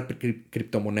 sacar una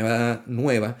criptomoneda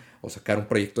nueva o sacar un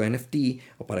proyecto de NFT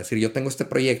o para decir yo tengo este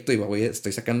proyecto y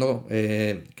estoy sacando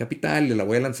capital y la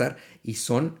voy a lanzar y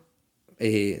son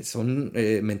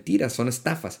mentiras, son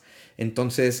estafas.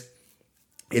 Entonces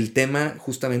el tema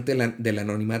justamente del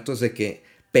anonimato es de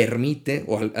que permite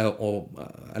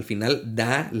al final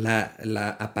da la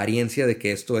apariencia de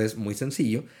que esto es muy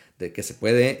sencillo, de que se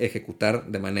puede ejecutar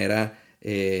de manera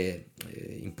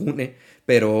impune,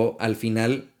 pero al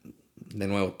final, de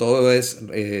nuevo, todo es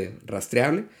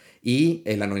rastreable y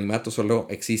el anonimato solo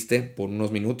existe por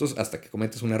unos minutos hasta que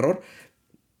cometes un error.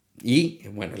 Y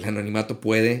bueno, el anonimato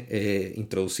puede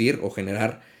introducir o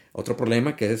generar otro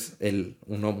problema, que es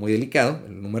uno muy delicado,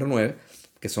 el número 9,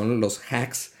 que son los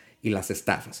hacks y las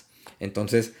estafas.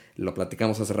 Entonces, lo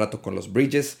platicamos hace rato con los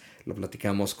bridges, lo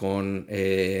platicamos con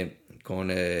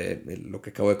lo que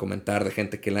acabo de comentar de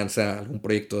gente que lanza algún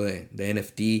proyecto de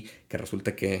NFT que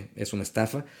resulta que es una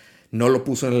estafa. No lo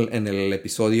puso en el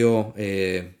episodio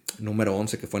número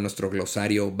 11, que fue nuestro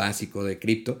glosario básico de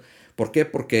cripto. ¿Por qué?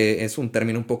 Porque es un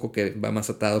término un poco que va más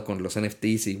atado con los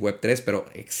NFTs y Web3, pero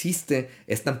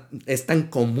es tan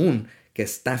común que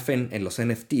estafen en los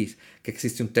NFTs que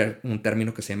existe un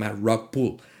término que se llama rug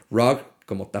pull. Rug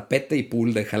como tapete y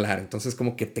pull de jalar. Entonces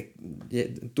como que te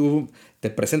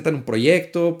presentan un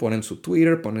proyecto, ponen su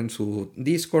Twitter, ponen su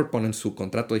Discord, ponen su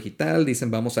contrato digital,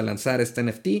 dicen vamos a lanzar este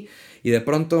NFT y de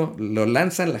pronto lo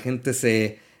lanzan, la gente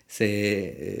se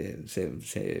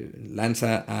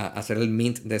lanza a hacer el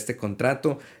mint de este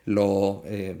contrato,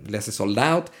 le hace sold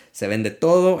out, se vende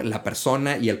todo, la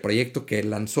persona y el proyecto que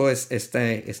lanzó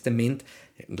este mint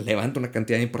levanta una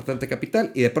cantidad importante de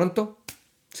capital y de pronto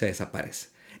se desaparece.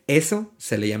 Eso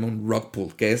se le llama un rug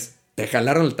pull, que es te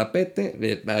jalaron el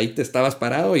tapete, ahí te estabas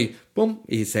parado y ¡pum!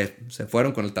 Y se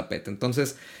fueron con el tapete.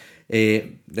 Entonces,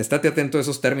 estate atento a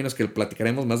esos términos que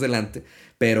platicaremos más adelante,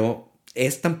 pero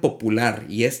es tan popular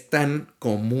y es tan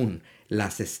común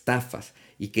las estafas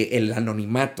y que el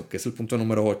anonimato, que es el punto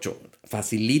número 8,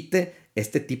 facilite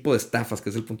este tipo de estafas, que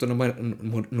es el punto número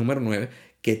 9,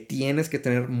 que tienes que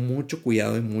tener mucho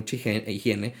cuidado y mucha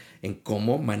higiene en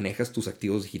cómo manejas tus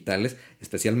activos digitales,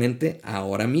 especialmente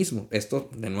ahora mismo.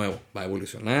 Esto, de nuevo, va a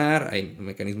evolucionar, hay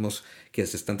mecanismos que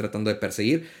se están tratando de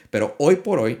perseguir, pero hoy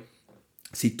por hoy,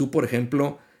 si tú, por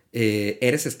ejemplo,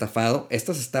 eres estafado,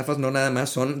 estas estafas no nada más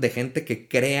son de gente que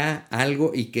crea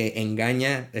algo y que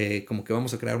engaña, como que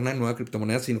vamos a crear una nueva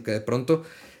criptomoneda, sino que de pronto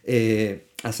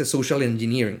hace social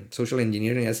engineering. Social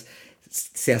engineering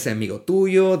se hace amigo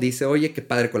tuyo, dice, oye, qué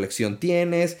padre colección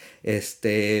tienes,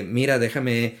 mira,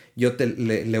 déjame, yo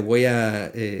le voy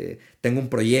a, tengo un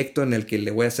proyecto en el que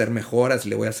le voy a hacer mejoras,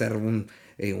 le voy a hacer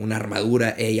una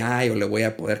armadura AI o le voy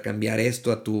a poder cambiar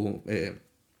esto a tu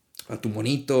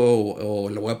monito o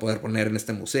lo voy a poder poner en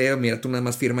este museo. Mira, tú nada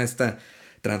más firma esta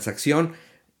transacción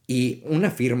y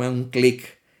una firma, un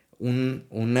clic,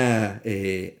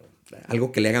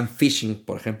 algo que le hagan phishing,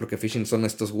 por ejemplo, que phishing son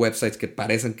estos websites que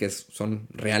parecen que son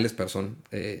reales, pero son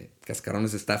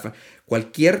cascarones de estafa.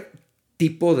 Cualquier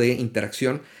tipo de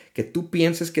interacción que tú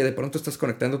pienses que de pronto estás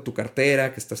conectando tu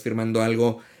cartera, que estás firmando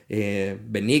algo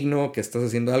benigno, que estás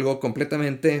haciendo algo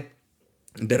completamente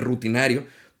de rutinario,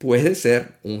 puede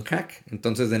ser un hack.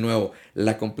 Entonces, de nuevo,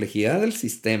 la complejidad del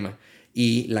sistema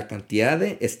y la cantidad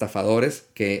de estafadores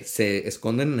que se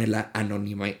esconden en la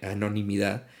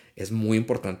anonimidad es muy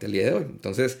importante el día de hoy.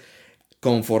 Entonces,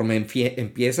 conforme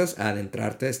empiezas a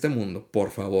adentrarte a este mundo,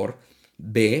 por favor,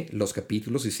 ve los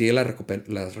capítulos y sigue las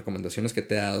recomendaciones que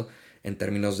te he dado en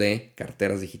términos de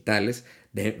carteras digitales,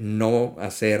 de no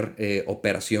hacer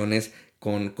operaciones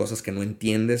con cosas que no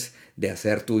entiendes, de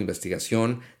hacer tu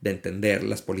investigación, de entender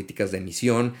las políticas de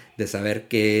emisión, de saber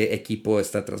qué equipo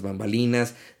está tras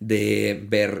bambalinas, de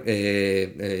ver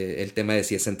el tema de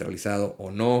si es centralizado o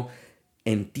no.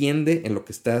 Entiende en lo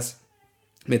que estás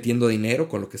metiendo dinero,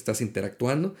 con lo que estás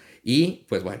interactuando y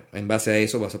pues bueno, en base a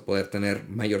eso vas a poder tener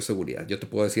mayor seguridad. Yo te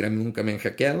puedo decir, a mí nunca me han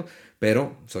hackeado,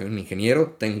 pero soy un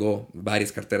ingeniero, tengo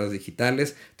varias carteras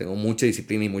digitales, tengo mucha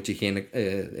disciplina y mucha higiene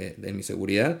en mi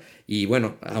seguridad y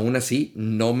bueno, aún así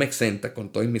no me exenta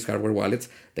con todos mis hardware wallets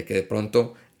de que de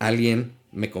pronto alguien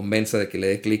me convenza de que le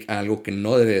dé clic a algo que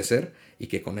no debe de ser y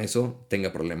que con eso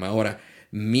tenga problema. Ahora,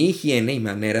 mi higiene y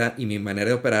mi manera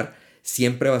de operar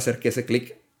siempre va a ser que ese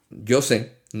clic, yo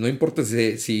sé, no importa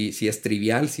si es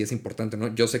trivial, si es importante o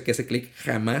no, yo sé que ese clic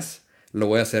jamás lo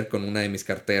voy a hacer con una de mis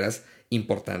carteras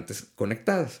importantes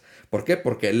conectadas. ¿Por qué?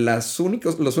 Porque los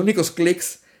únicos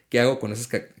clics que hago con esas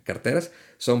carteras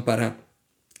son para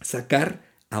sacar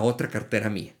a otra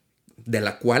cartera mía, de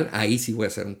la cual ahí sí voy a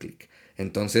hacer un clic.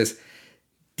 Entonces,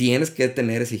 tienes que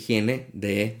tener esa higiene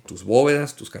de tus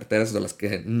bóvedas, tus carteras de las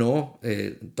que no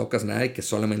tocas nada y que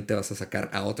solamente vas a sacar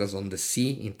a otras donde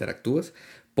sí interactúas,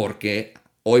 porque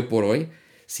hoy por hoy,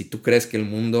 si tú crees que el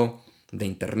mundo de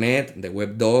Internet, de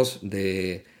Web 2,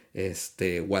 de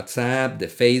WhatsApp, de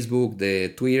Facebook, de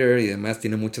Twitter y demás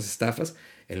tiene muchas estafas,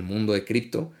 el mundo de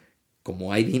cripto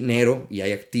como hay dinero y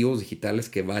hay activos digitales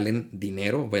que valen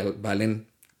dinero, valen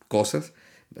cosas,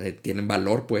 tienen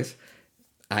valor, pues,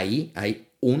 ahí hay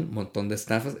un montón de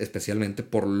estafas, especialmente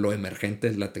por lo emergente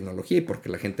de la tecnología y porque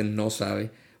la gente no sabe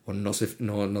o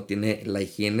no tiene la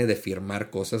higiene de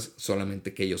firmar cosas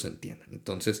solamente que ellos entiendan.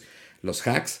 Entonces, los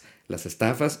hacks, las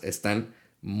estafas están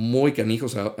muy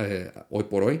canijos hoy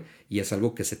por hoy y es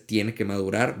algo que se tiene que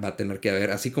madurar, va a tener que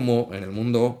haber, así como en el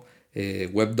mundo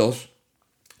Web 2,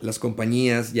 las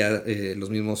compañías, ya los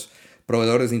mismos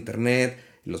proveedores de internet,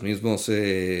 los mismos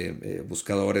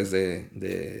buscadores de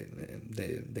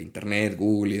internet,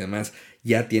 Google y demás,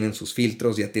 ya tienen sus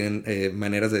filtros, ya tienen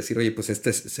maneras de decir, oye, pues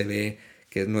este se ve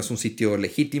que no es un sitio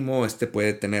legítimo, este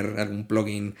puede tener algún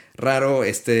plugin raro,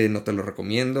 este no te lo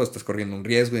recomiendo, estás corriendo un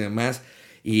riesgo y demás.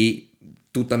 Y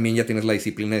tú también ya tienes la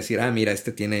disciplina de decir, mira,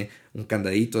 este tiene un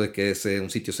candadito de que es un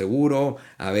sitio seguro,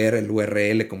 a ver el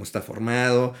URL cómo está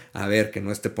formado, a ver que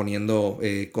no esté poniendo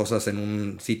cosas en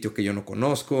un sitio que yo no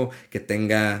conozco, que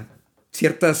tenga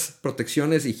ciertas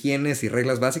protecciones, higienes y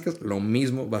reglas básicas. Lo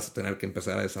mismo vas a tener que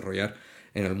empezar a desarrollar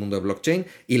en el mundo de blockchain,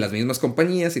 y las mismas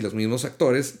compañías y los mismos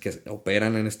actores que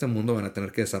operan en este mundo van a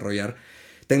tener que desarrollar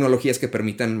tecnologías que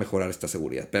permitan mejorar esta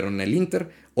seguridad. Pero en el Inter,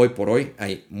 hoy por hoy,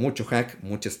 hay mucho hack,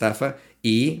 mucha estafa,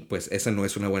 y pues esa no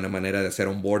es una buena manera de hacer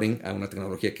onboarding a una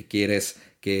tecnología que quieres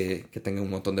que tenga un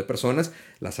montón de personas.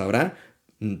 La sabrá,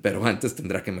 pero antes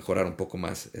tendrá que mejorar un poco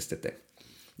más este tema.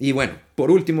 Y bueno,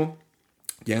 por último,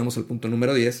 llegamos al punto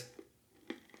número 10,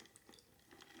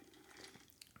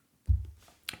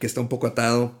 que está un poco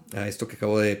atado a esto que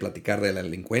acabo de platicar de la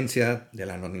delincuencia, del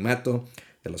anonimato,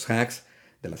 de los hacks,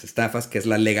 de las estafas, que es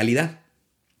la legalidad.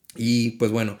 Y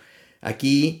pues bueno,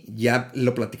 aquí ya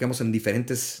lo platicamos en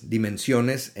diferentes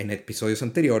dimensiones en episodios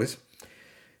anteriores.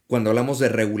 Cuando hablamos de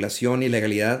regulación y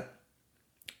legalidad,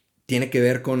 tiene que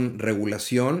ver con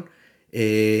regulación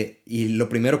y lo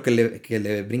primero que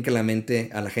le brinca a la mente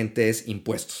a la gente es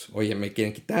impuestos. Oye, ¿me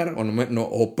quieren quitar?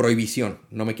 O prohibición,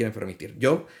 no me quieren permitir.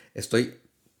 Yo estoy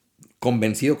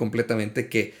convencido completamente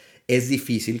que es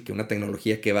difícil que una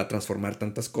tecnología que va a transformar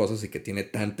tantas cosas y que tiene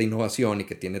tanta innovación y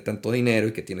que tiene tanto dinero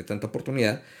y que tiene tanta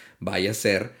oportunidad vaya a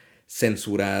ser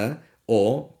censurada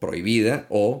o prohibida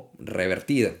o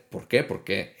revertida. ¿Por qué?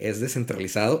 Porque es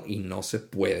descentralizado y no se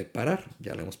puede parar,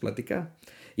 ya lo hemos platicado.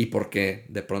 Y porque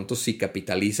de pronto si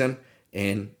capitalizan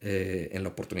en la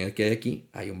oportunidad que hay aquí,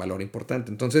 hay un valor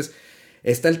importante. Entonces,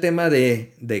 está el tema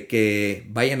de que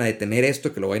vayan a detener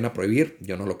esto, que lo vayan a prohibir,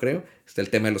 yo no lo creo. Está el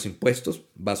tema de los impuestos,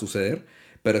 va a suceder.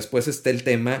 Pero después está el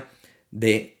tema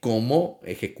de cómo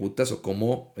ejecutas o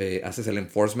cómo haces el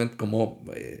enforcement, cómo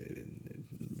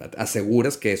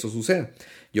aseguras que eso suceda.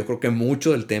 Yo creo que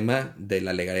mucho del tema de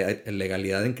la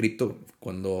legalidad en cripto,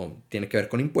 cuando tiene que ver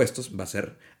con impuestos, va a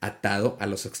ser atado a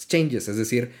los exchanges, es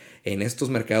decir, en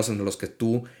estos mercados en los que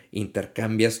tú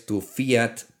intercambias tu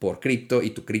fiat por cripto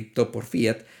y tu cripto por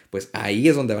fiat, pues ahí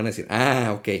es donde van a decir,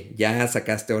 ok, ya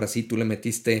sacaste, ahora sí, tú le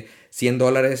metiste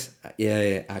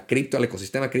 $100 a cripto, al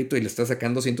ecosistema cripto, y le estás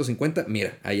sacando 150,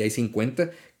 mira, ahí hay 50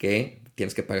 que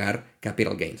tienes que pagar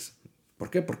capital gains. ¿Por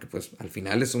qué? Porque pues al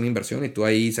final es una inversión y tú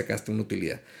ahí sacaste una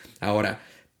utilidad. Ahora,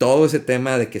 todo ese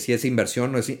tema de que si es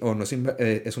inversión o no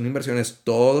es una inversión es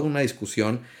toda una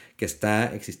discusión que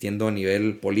está existiendo a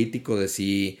nivel político de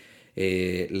si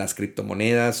las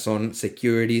criptomonedas son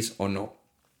securities o no.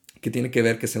 ¿Qué tiene que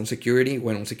ver que sea un security?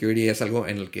 Bueno, un security es algo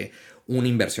en el que un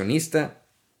inversionista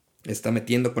está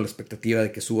metiendo con la expectativa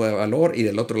de que suba de valor, y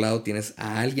del otro lado tienes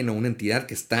a alguien o una entidad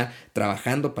que está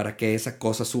trabajando para que esa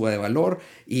cosa suba de valor,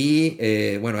 y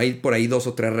bueno, hay por ahí 2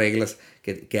 o 3 reglas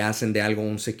que hacen de algo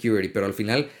un security, pero al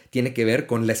final tiene que ver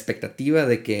con la expectativa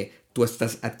de que tú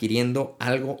estás adquiriendo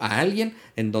algo a alguien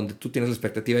en donde tú tienes la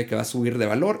expectativa de que va a subir de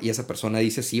valor, y esa persona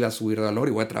dice sí va a subir de valor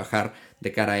y voy a trabajar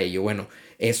de cara a ello. Bueno,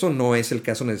 eso no es el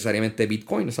caso necesariamente de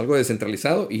Bitcoin, es algo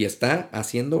descentralizado y está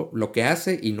haciendo lo que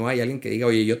hace, y no hay alguien que diga,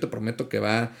 oye, yo te prometo que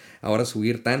va ahora a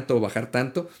subir tanto o bajar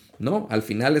tanto. No, al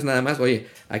final es nada más, oye,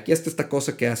 aquí está esta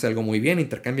cosa que hace algo muy bien,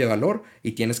 intercambia valor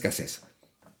y tienes escasez.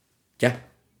 Ya.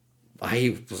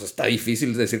 Pues está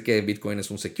difícil decir que Bitcoin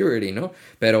es un security, ¿no?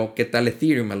 Pero ¿qué tal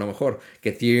Ethereum? A lo mejor que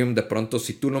Ethereum de pronto,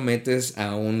 si tú lo metes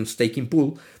a un staking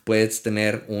pool, puedes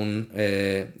tener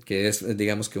que es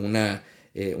digamos que una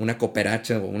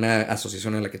cooperacha o una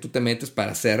asociación en la que tú te metes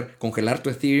para congelar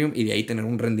tu Ethereum y de ahí tener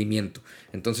un rendimiento.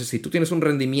 Entonces, si tú tienes un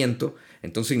rendimiento,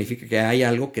 entonces significa que hay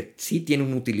algo que sí tiene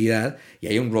una utilidad, y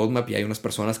hay un roadmap y hay unas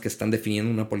personas que están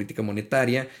definiendo una política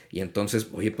monetaria, y entonces,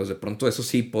 oye, pues de pronto eso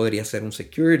sí podría ser un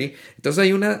security. Entonces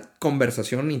hay una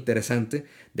conversación interesante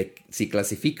de si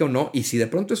clasifica o no, y si de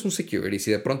pronto es un security,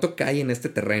 si de pronto cae en este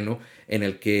terreno en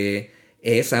el que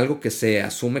es algo que se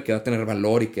asume que va a tener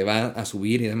valor y que va a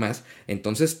subir y demás,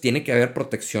 entonces tiene que haber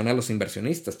protección a los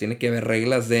inversionistas, tiene que haber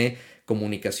reglas de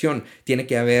comunicación, tiene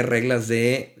que haber reglas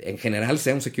de, en general,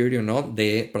 sea un security o no,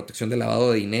 de protección de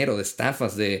lavado de dinero, de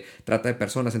estafas, de trata de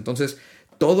personas. Entonces,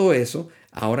 todo eso,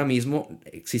 ahora mismo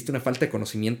existe una falta de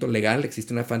conocimiento legal,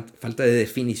 existe una falta de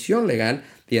definición legal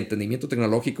y entendimiento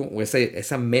tecnológico, o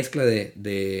esa mezcla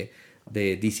de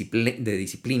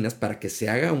disciplinas para que se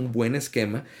haga un buen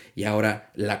esquema. Y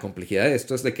ahora la complejidad de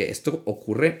esto es de que esto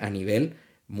ocurre a nivel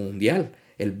mundial.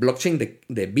 El blockchain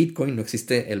de Bitcoin no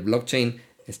existe, el blockchain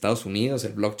Estados Unidos,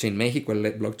 el blockchain México,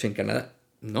 el blockchain Canadá.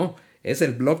 No, es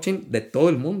el blockchain de todo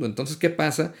el mundo. Entonces, ¿qué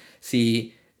pasa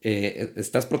si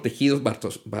estás protegido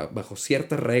bajo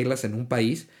ciertas reglas en un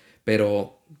país,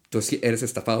 pero tú eres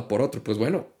estafado por otro? Pues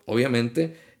bueno,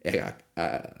 obviamente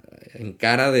en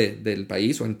cara del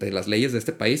país o entre las leyes de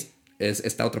este país,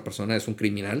 esta otra persona es un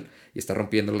criminal y está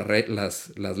rompiendo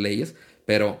las leyes.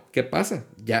 Pero, ¿qué pasa?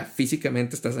 Ya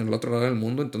físicamente estás en el otro lado del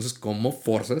mundo, entonces, ¿cómo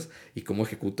forzas y cómo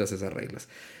ejecutas esas reglas?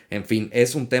 En fin,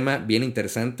 es un tema bien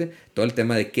interesante, todo el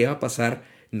tema de qué va a pasar,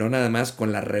 no nada más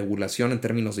con la regulación en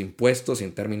términos de impuestos y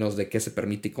en términos de qué se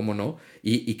permite y cómo no,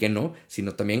 y qué no,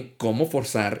 sino también cómo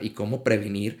forzar y cómo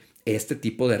prevenir este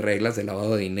tipo de reglas de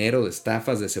lavado de dinero, de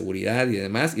estafas, de seguridad y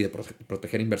demás, y de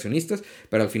proteger inversionistas.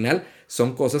 Pero al final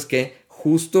son cosas que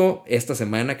justo esta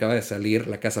semana acaba de salir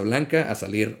la Casa Blanca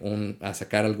a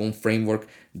sacar algún framework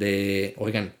de,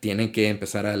 oigan, tienen que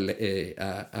empezar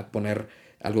a poner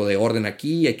algo de orden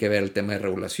aquí, hay que ver el tema de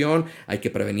regulación, hay que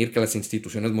prevenir que las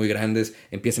instituciones muy grandes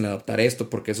empiecen a adoptar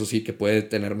esto, porque eso sí que puede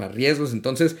tener más riesgos.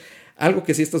 Entonces, algo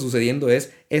que sí está sucediendo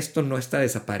es, esto no está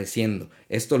desapareciendo,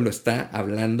 esto lo está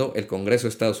hablando el Congreso de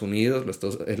Estados Unidos,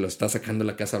 lo está sacando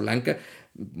la Casa Blanca.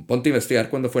 Ponte a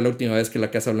investigar cuándo fue la última vez que la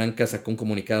Casa Blanca sacó un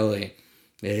comunicado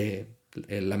de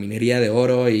la minería de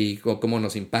oro y cómo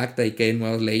nos impacta y qué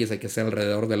nuevas leyes hay que hacer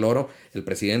alrededor del oro. El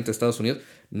presidente de Estados Unidos.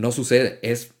 No sucede,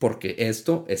 es porque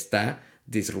esto está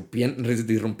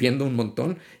disrumpiendo un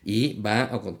montón y va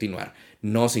a continuar.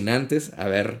 No sin antes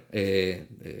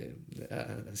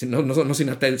no sin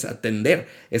antes atender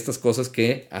estas cosas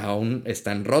que aún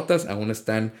están rotas, aún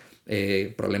están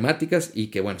problemáticas y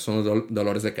que, bueno, son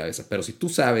dolores de cabeza. Pero si tú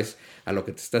sabes a lo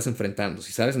que te estás enfrentando,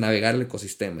 si sabes navegar el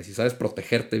ecosistema, si sabes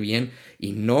protegerte bien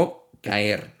y no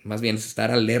caer, más bien es estar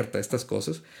alerta a estas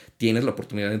cosas, tienes la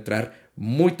oportunidad de entrar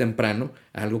muy temprano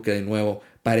a algo que de nuevo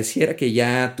pareciera que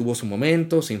ya tuvo su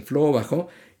momento, se infló, bajó.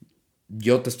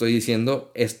 Yo te estoy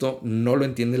diciendo, esto no lo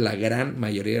entiende la gran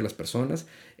mayoría de las personas.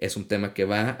 Es un tema que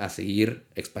va a seguir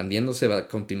expandiéndose, va a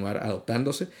continuar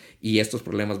adoptándose y estos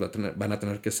problemas van a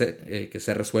tener que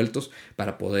ser resueltos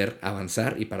para poder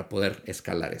avanzar y para poder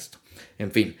escalar esto.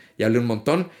 En fin, ya hablé un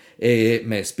montón.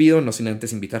 Me despido, no sin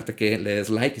antes invitarte a que le des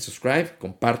like y subscribe,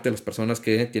 comparte a las personas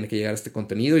que tienen que llegar a este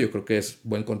contenido. Yo creo que es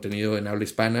buen contenido en habla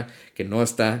hispana que no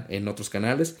está en otros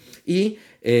canales. Y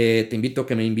te invito a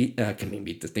que me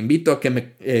invites, te invito a que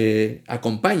me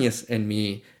acompañes en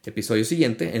mi episodio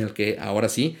siguiente, en el que ahora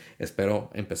sí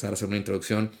espero empezar a hacer una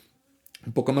introducción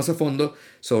un poco más a fondo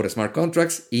sobre smart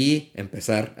contracts y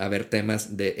empezar a ver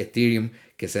temas de Ethereum,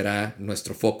 que será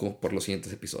nuestro foco por los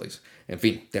siguientes episodios. En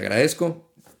fin, te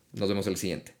agradezco. Nos vemos en el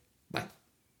siguiente. Bye.